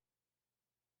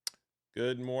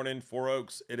Good morning, Four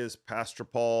Oaks. It is Pastor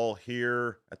Paul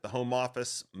here at the home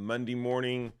office Monday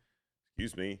morning.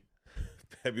 Excuse me,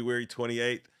 February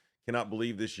 28th. Cannot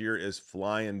believe this year is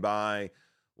flying by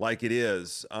like it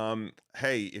is.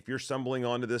 Hey, if you're stumbling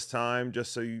onto this time,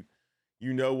 just so you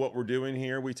know what we're doing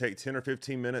here, we take 10 or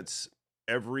 15 minutes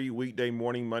every weekday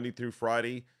morning, Monday through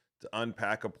Friday, to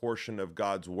unpack a portion of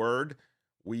God's Word.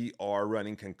 We are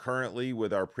running concurrently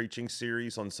with our preaching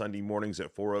series on Sunday mornings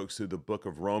at Four Oaks through the book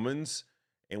of Romans.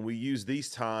 And we use these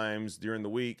times during the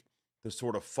week to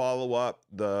sort of follow up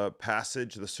the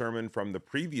passage, the sermon from the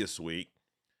previous week,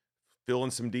 fill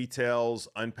in some details,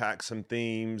 unpack some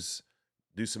themes,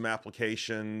 do some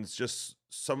applications, just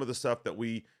some of the stuff that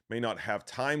we may not have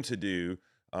time to do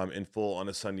in full on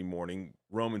a Sunday morning.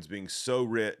 Romans being so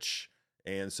rich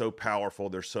and so powerful,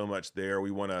 there's so much there.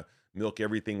 We want to milk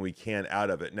everything we can out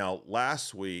of it. Now,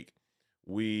 last week,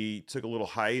 we took a little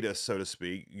hiatus, so to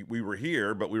speak. We were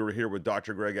here, but we were here with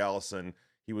Dr. Greg Allison.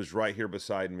 He was right here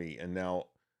beside me, and now,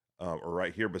 or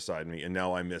right here beside me, and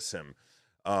now I miss him.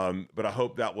 But I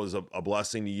hope that was a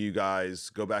blessing to you guys.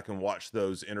 Go back and watch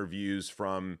those interviews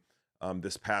from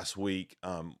this past week.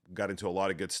 Got into a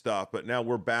lot of good stuff, but now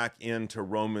we're back into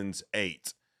Romans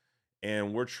 8,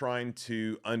 and we're trying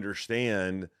to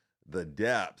understand the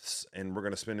depths, and we're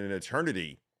going to spend an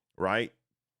eternity, right,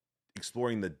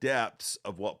 exploring the depths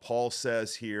of what Paul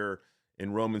says here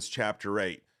in Romans chapter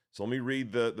 8. So let me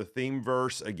read the theme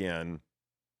verse again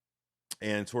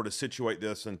and sort of situate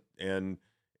this and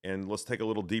let's take a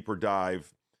little deeper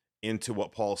dive into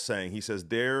what Paul's saying. He says,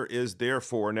 "There is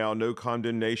therefore now no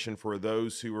condemnation for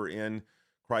those who are in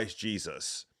Christ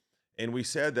Jesus." And we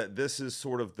said that this is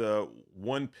sort of the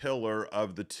one pillar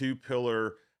of the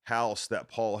two-pillar house that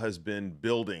Paul has been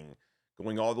building,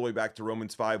 going all the way back to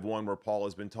Romans 5:1, where Paul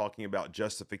has been talking about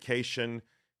justification.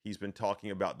 He's been talking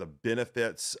about the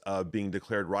benefits of being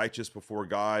declared righteous before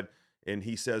God. And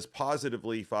he says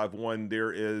positively, 5:1,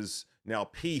 there is now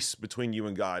peace between you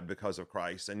and God because of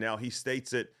Christ. And now he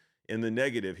states it in the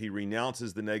negative. He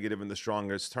renounces the negative in the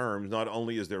strongest terms. Not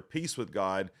only is there peace with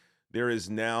God, there is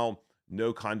now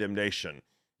no condemnation.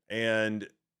 And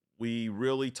we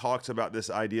really talked about this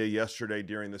idea yesterday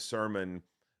during the sermon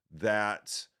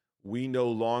that we no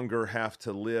longer have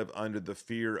to live under the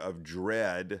fear of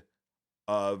dread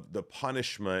of the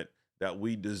punishment that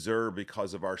we deserve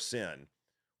because of our sin.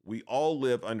 We all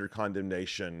live under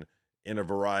condemnation in a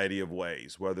variety of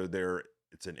ways, whether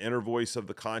it's an inner voice of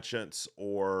the conscience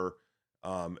or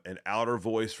an outer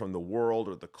voice from the world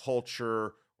or the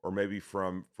culture, or maybe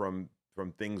from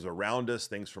things around us,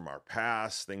 things from our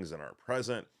past, things in our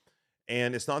present.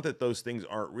 And it's not that those things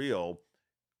aren't real.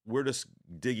 We're just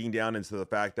digging down into the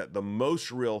fact that the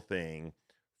most real thing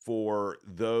for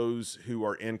those who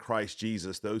are in Christ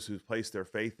Jesus, those who place their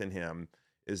faith in him,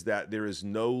 is that there is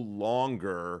no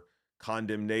longer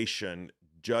condemnation,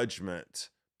 judgment,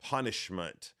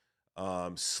 punishment,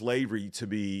 slavery to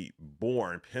be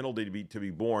borne, penalty to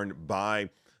be borne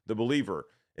by the believer.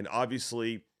 And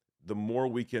obviously, the more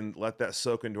we can let that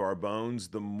soak into our bones,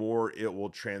 the more it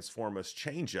will transform us,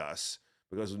 change us,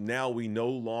 because now we no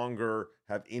longer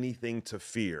have anything to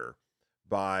fear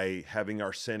by having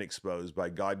our sin exposed, by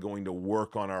God going to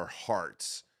work on our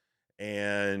hearts.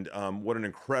 And what an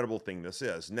incredible thing this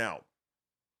is. Now,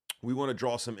 we want to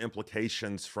draw some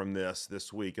implications from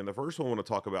this week. And the first one I want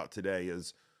to talk about today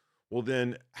is, well,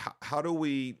 then how do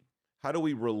we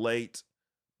relate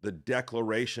the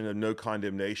declaration of no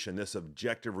condemnation, this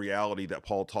objective reality that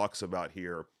Paul talks about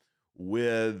here,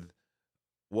 with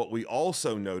what we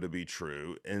also know to be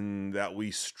true, in that we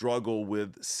struggle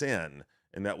with sin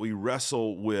and that we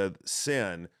wrestle with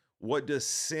sin? What does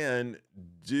sin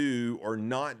do or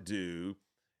not do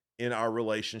in our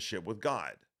relationship with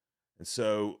God? And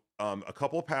so, a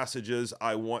couple of passages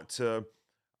I want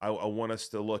us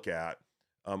to look at,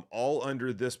 all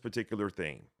under this particular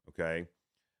theme. Okay,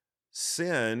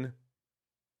 sin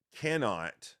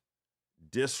cannot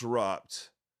disrupt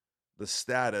the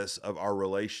status of our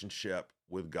relationship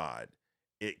with God.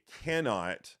 It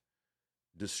cannot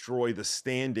destroy the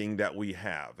standing that we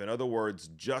have. In other words,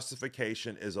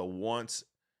 justification is a once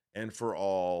and for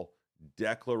all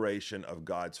declaration of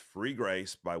God's free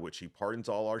grace by which he pardons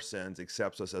all our sins,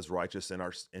 accepts us as righteous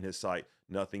in his sight.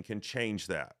 Nothing can change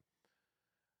that.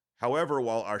 However,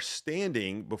 while our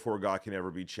standing before God can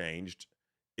never be changed,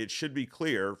 it should be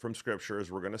clear from scripture,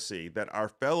 as we're going to see, that our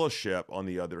fellowship, on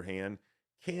the other hand,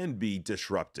 can be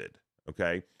disrupted.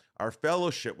 Okay? Our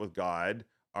fellowship with God,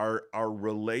 our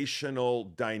relational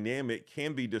dynamic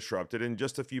can be disrupted. In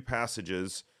just a few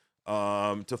passages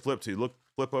to flip to.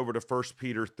 Flip over to 1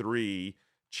 Peter 3,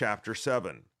 chapter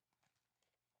 7.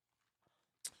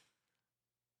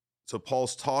 So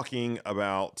Paul's talking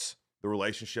about the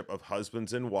relationship of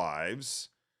husbands and wives.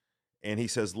 And he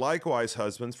says, likewise,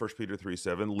 husbands, 1 Peter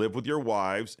 3:7, live with your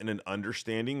wives in an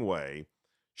understanding way,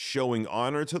 showing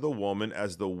honor to the woman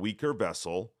as the weaker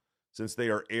vessel, since they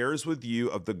are heirs with you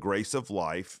of the grace of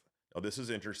life. Now, this is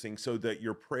interesting, so that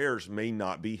your prayers may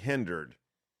not be hindered.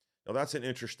 Now, that's an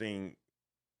interesting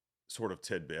sort of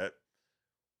tidbit.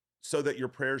 So that your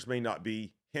prayers may not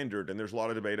be hindered. And there's a lot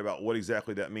of debate about what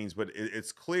exactly that means, but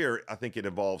it's clear, I think it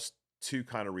involves two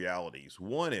kind of realities.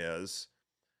 One is,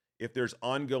 if there's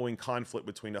ongoing conflict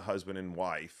between a husband and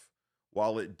wife,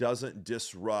 while it doesn't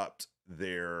disrupt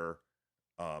their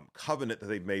covenant that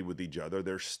they've made with each other,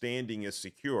 their standing is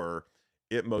secure,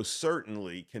 it most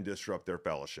certainly can disrupt their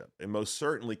fellowship. It most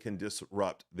certainly can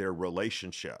disrupt their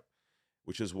relationship,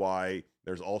 which is why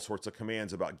there's all sorts of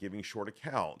commands about giving short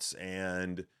accounts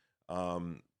and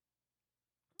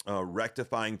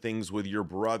rectifying things with your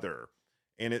brother.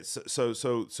 And it's so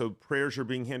prayers are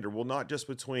being hindered. Well, not just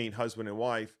between husband and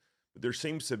wife, but there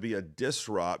seems to be a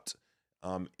disrupt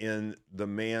in the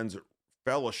man's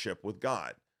fellowship with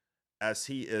God. As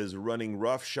he is running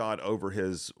roughshod over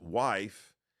his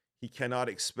wife, he cannot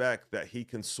expect that he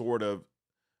can sort of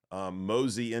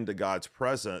mosey into God's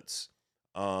presence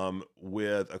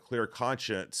with a clear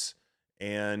conscience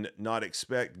and not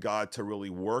expect God to really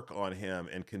work on him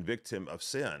and convict him of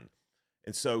sin.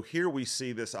 And so here we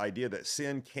see this idea that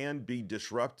sin can be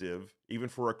disruptive, even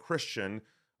for a Christian,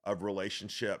 of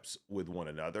relationships with one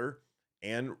another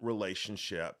and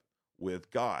relationship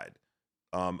with God.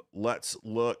 Let's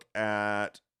look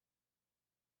at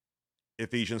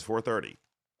Ephesians 4:30.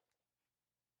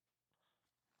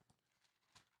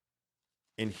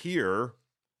 And here,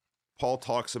 Paul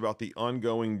talks about the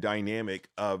ongoing dynamic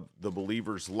of the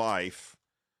believer's life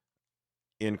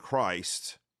in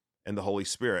Christ and the Holy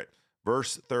Spirit.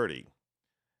 Verse 30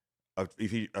 of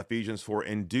Ephesians 4,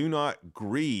 and do not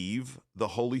grieve the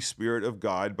Holy Spirit of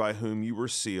God, by whom you were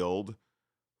sealed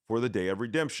for the day of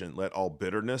redemption. Let all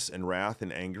bitterness and wrath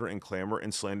and anger and clamor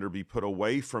and slander be put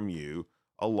away from you,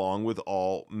 along with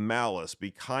all malice.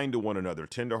 Be kind to one another,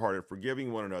 tenderhearted,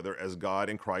 forgiving one another as God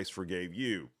in Christ forgave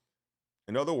you.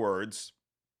 In other words,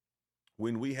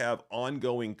 when we have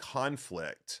ongoing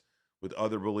conflict with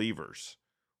other believers,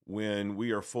 when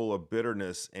we are full of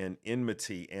bitterness and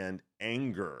enmity and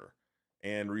anger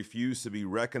and refuse to be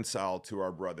reconciled to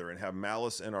our brother and have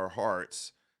malice in our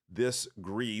hearts, this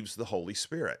grieves the Holy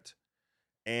Spirit.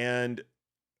 And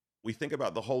we think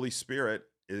about the Holy Spirit,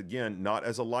 again, not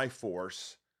as a life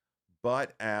force,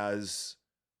 but as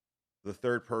the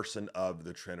third person of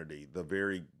the Trinity, the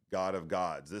very God of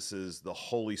gods. This is the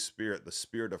Holy Spirit, the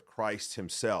Spirit of Christ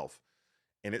himself.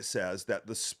 And it says that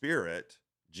the Spirit,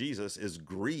 Jesus, is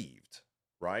grieved,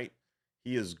 right?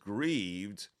 He is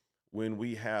grieved when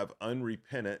we have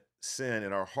unrepentant sin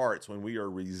in our hearts, when we are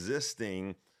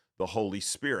resisting the Holy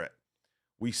Spirit.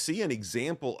 We see an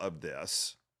example of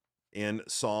this in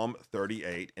Psalm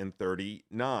 38 and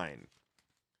 39.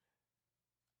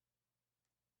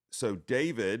 So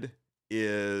David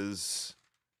is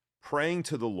praying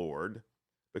to the Lord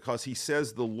because he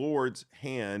says the Lord's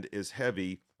hand is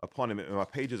heavy upon him. And my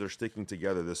pages are sticking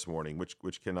together this morning,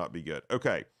 which cannot be good.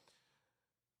 Okay.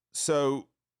 So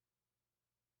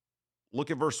look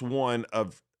at verse 1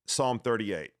 of Psalm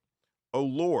 38. O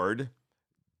Lord,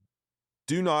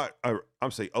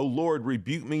 O Lord,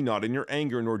 rebuke me not in your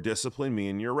anger, nor discipline me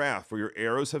in your wrath, for your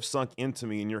arrows have sunk into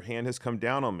me, and your hand has come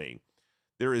down on me.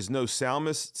 There is no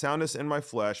soundness in my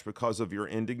flesh because of your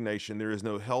indignation. There is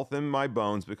no health in my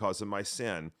bones because of my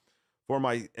sin. For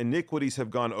my iniquities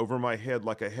have gone over my head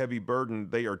like a heavy burden.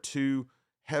 They are too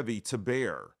heavy to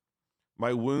bear.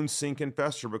 My wounds sink and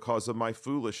fester because of my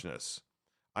foolishness.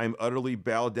 I am utterly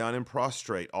bowed down and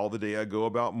prostrate. All the day I go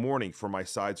about mourning, for my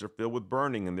sides are filled with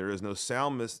burning, and there is no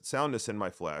soundness in my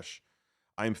flesh.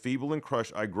 I am feeble and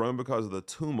crushed. I groan because of the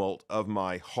tumult of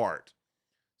my heart.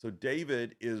 So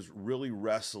David is really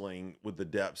wrestling with the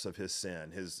depths of his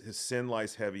sin. His sin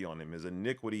lies heavy on him. His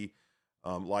iniquity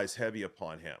lies heavy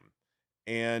upon him.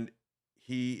 And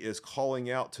he is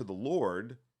calling out to the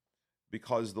Lord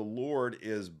because the Lord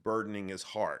is burdening his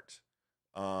heart.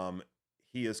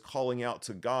 He is calling out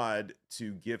to God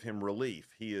to give him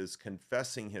relief. He is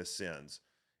confessing his sins.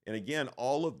 And again,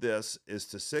 all of this is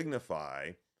to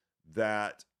signify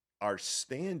that our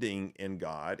standing in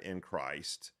God, in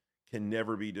Christ, can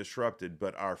never be disrupted,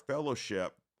 but our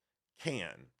fellowship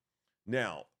can.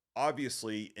 Now,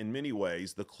 obviously, in many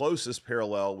ways, the closest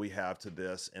parallel we have to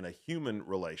this in a human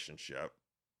relationship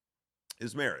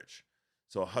is marriage.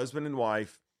 So a husband and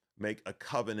wife make a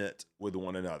covenant with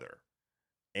one another,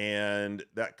 and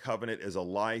that covenant is a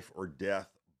life or death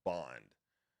bond.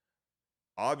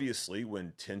 Obviously,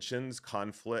 when tensions,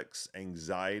 conflicts,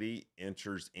 anxiety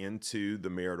enters into the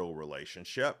marital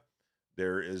relationship,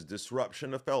 there is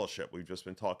disruption of fellowship. We've just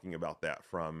been talking about that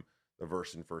from the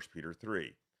verse in 1 Peter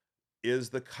 3. Is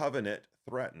the covenant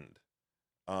threatened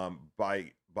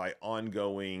by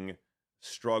ongoing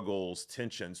struggles,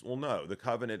 tensions? Well, no, the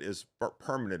covenant is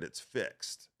permanent, it's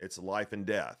fixed, it's life and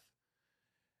death.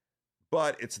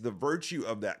 But it's the virtue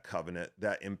of that covenant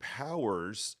that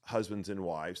empowers husbands and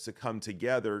wives to come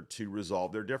together to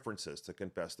resolve their differences, to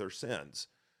confess their sins.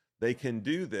 They can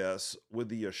do this with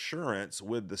the assurance,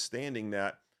 with the standing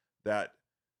that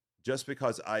just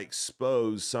because I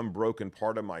expose some broken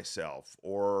part of myself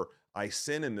or I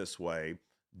sin in this way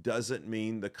doesn't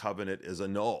mean the covenant is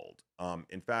annulled.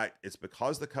 In fact, it's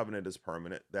because the covenant is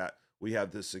permanent that we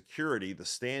have the security, the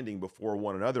standing before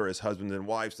one another as husbands and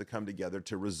wives to come together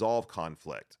to resolve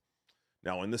conflict.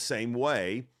 Now, in the same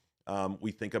way,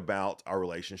 we think about our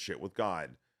relationship with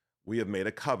God. We have made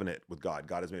a covenant with God.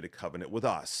 God has made a covenant with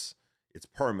us. It's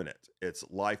permanent, it's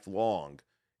lifelong,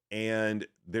 and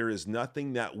there is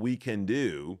nothing that we can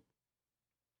do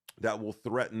that will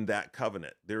threaten that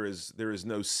covenant. There is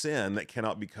no sin that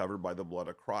cannot be covered by the blood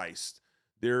of Christ.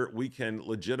 We can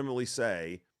legitimately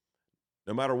say,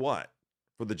 no matter what,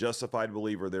 for the justified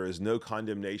believer, there is no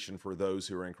condemnation for those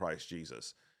who are in Christ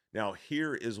Jesus. Now,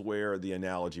 here is where the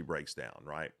analogy breaks down,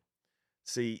 right?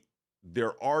 See,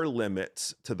 there are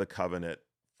limits to the covenant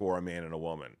for a man and a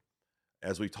woman.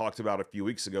 As we talked about a few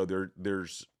weeks ago,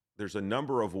 there's a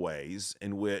number of ways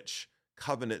in which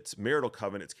covenants, marital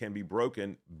covenants, can be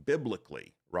broken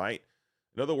biblically, right?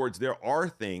 In other words, there are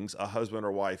things a husband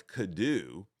or wife could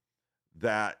do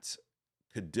that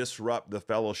could disrupt the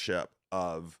fellowship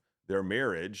of their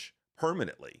marriage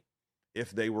permanently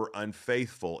if they were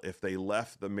unfaithful, if they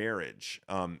left the marriage,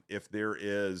 if there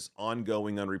is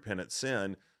ongoing unrepentant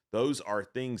sin. Those are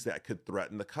things that could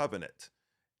threaten the covenant.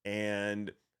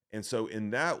 And so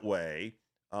in that way,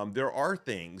 there are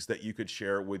things that you could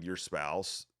share with your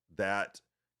spouse that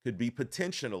could be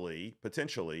potentially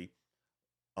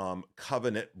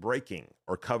covenant breaking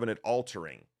or covenant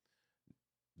altering.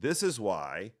 This is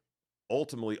why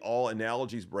ultimately all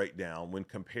analogies break down when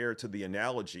compared to the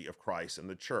analogy of Christ and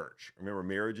the church. Remember,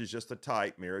 marriage is just a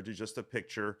type, marriage is just a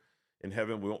picture. In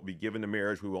heaven, we won't be given to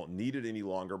marriage. We won't need it any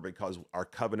longer because our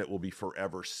covenant will be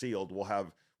forever sealed.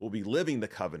 We'll be living the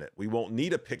covenant. We won't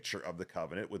need a picture of the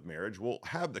covenant with marriage. We'll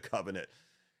have the covenant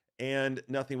and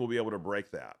nothing will be able to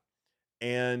break that.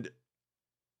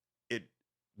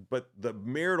 But the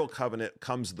marital covenant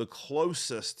comes the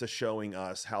closest to showing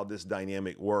us how this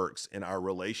dynamic works in our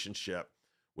relationship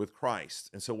with Christ.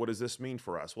 And so what does this mean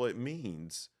for us? Well, it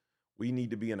means we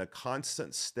need to be in a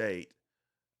constant state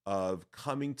of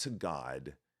coming to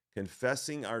God,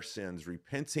 confessing our sins,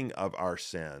 repenting of our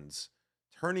sins,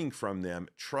 turning from them,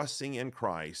 trusting in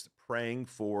Christ, praying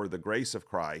for the grace of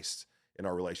Christ in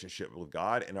our relationship with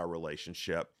God and our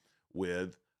relationship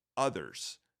with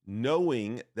others,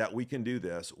 knowing that we can do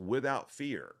this without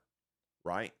fear,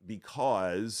 right?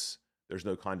 Because there's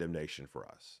no condemnation for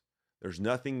us. There's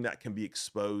nothing that can be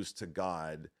exposed to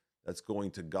God that's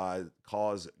going to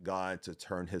cause God to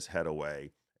turn his head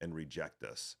away and reject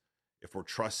us. If we're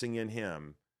trusting in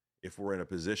him, if we're in a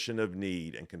position of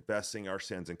need and confessing our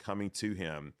sins and coming to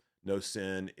him, no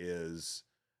sin is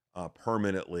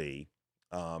permanently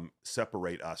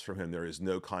separate us from him. There is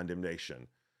no condemnation.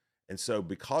 And so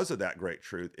because of that great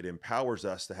truth, it empowers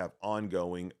us to have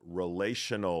ongoing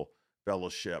relational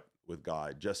fellowship with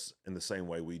God, just in the same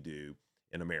way we do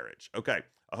in a marriage. Okay,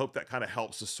 I hope that kind of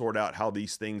helps to sort out how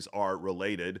these things are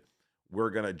related.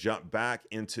 We're going to jump back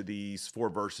into these four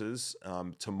verses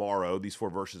tomorrow, these four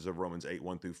verses of Romans 8,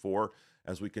 1-4,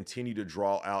 as we continue to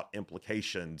draw out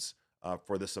implications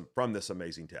from this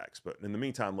amazing text. But in the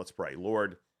meantime, let's pray.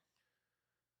 Lord,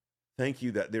 thank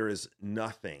you that there is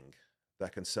nothing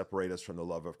that can separate us from the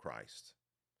love of Christ.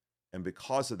 And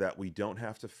because of that, we don't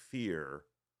have to fear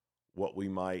what we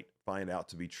might find out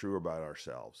to be true about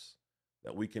ourselves,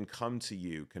 that we can come to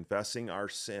you confessing our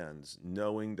sins,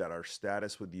 knowing that our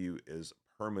status with you is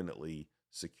permanently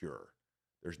secure.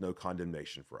 There's no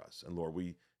condemnation for us. And Lord,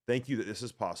 we thank you that this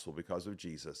is possible because of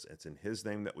Jesus. It's in his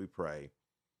name that we pray.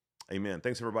 Amen.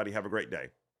 Thanks, everybody. Have a great day.